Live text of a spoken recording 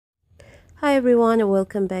Hi everyone and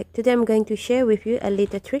welcome back. Today I'm going to share with you a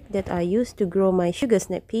little trick that I use to grow my sugar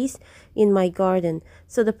snap peas in my garden.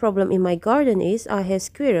 So the problem in my garden is I have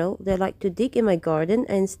squirrels that like to dig in my garden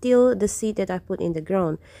and steal the seed that I put in the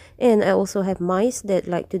ground. And I also have mice that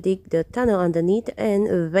like to dig the tunnel underneath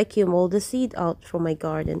and vacuum all the seed out from my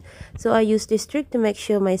garden. So I use this trick to make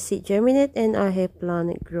sure my seed germinate and I have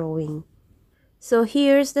plant growing. So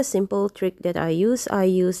here's the simple trick that I use. I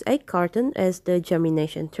use egg carton as the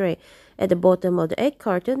germination tray. At the bottom of the egg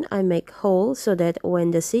carton, I make hole so that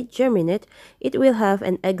when the seed germinate, it will have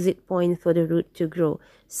an exit point for the root to grow.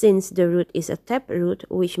 Since the root is a tap root,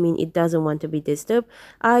 which means it doesn't want to be disturbed,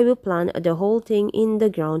 I will plant the whole thing in the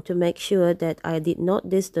ground to make sure that I did not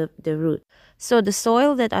disturb the root. So the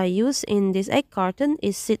soil that I use in this egg carton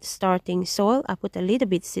is seed starting soil. I put a little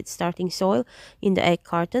bit seed starting soil in the egg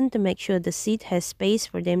carton to make sure the seed has space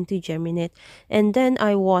for them to germinate. And then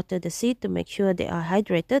I water the seed to make sure they are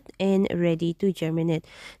hydrated and ready to germinate.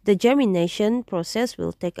 The germination process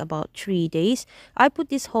will take about 3 days. I put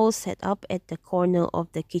this whole setup at the corner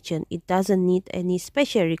of the kitchen. It doesn't need any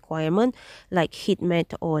special requirement like heat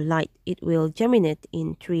mat or light. It will germinate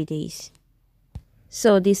in 3 days.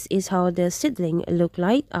 So this is how the seedling look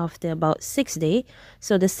like after about 6 days.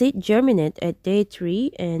 So the seed germinate at day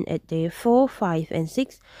 3 and at day 4, 5 and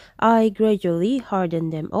 6. I gradually harden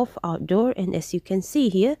them off outdoor, and as you can see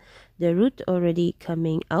here, the root already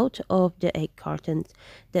coming out of the egg carton.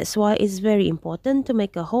 That's why it's very important to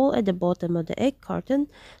make a hole at the bottom of the egg carton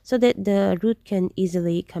so that the root can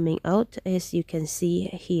easily coming out, as you can see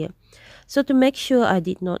here. So to make sure I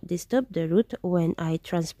did not disturb the root when I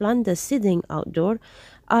transplant the seedling outdoor,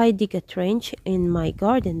 I dig a trench in my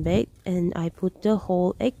garden bed and I put the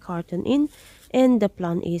whole egg carton in, and the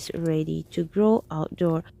plant is ready to grow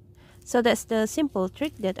outdoor. So that's the simple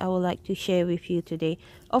trick that I would like to share with you today.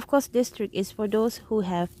 Of course, this trick is for those who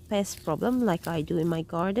have pest problem like I do in my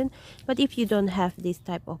garden. But if you don't have this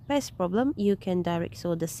type of pest problem, you can direct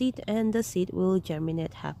sow the seed and the seed will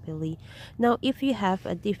germinate happily. Now, if you have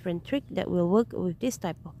a different trick that will work with this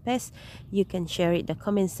type of pest, you can share it in the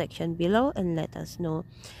comment section below and let us know.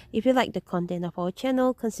 If you like the content of our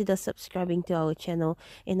channel, consider subscribing to our channel,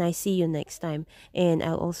 and I see you next time. And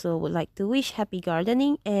I also would like to wish happy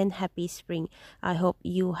gardening and happy spring. I hope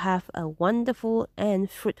you have a wonderful and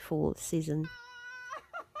fruitful season.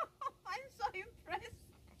 I'm so impressed.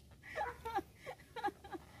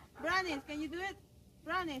 Brownies, can you do it?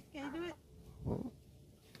 Brownies, can you do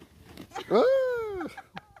it?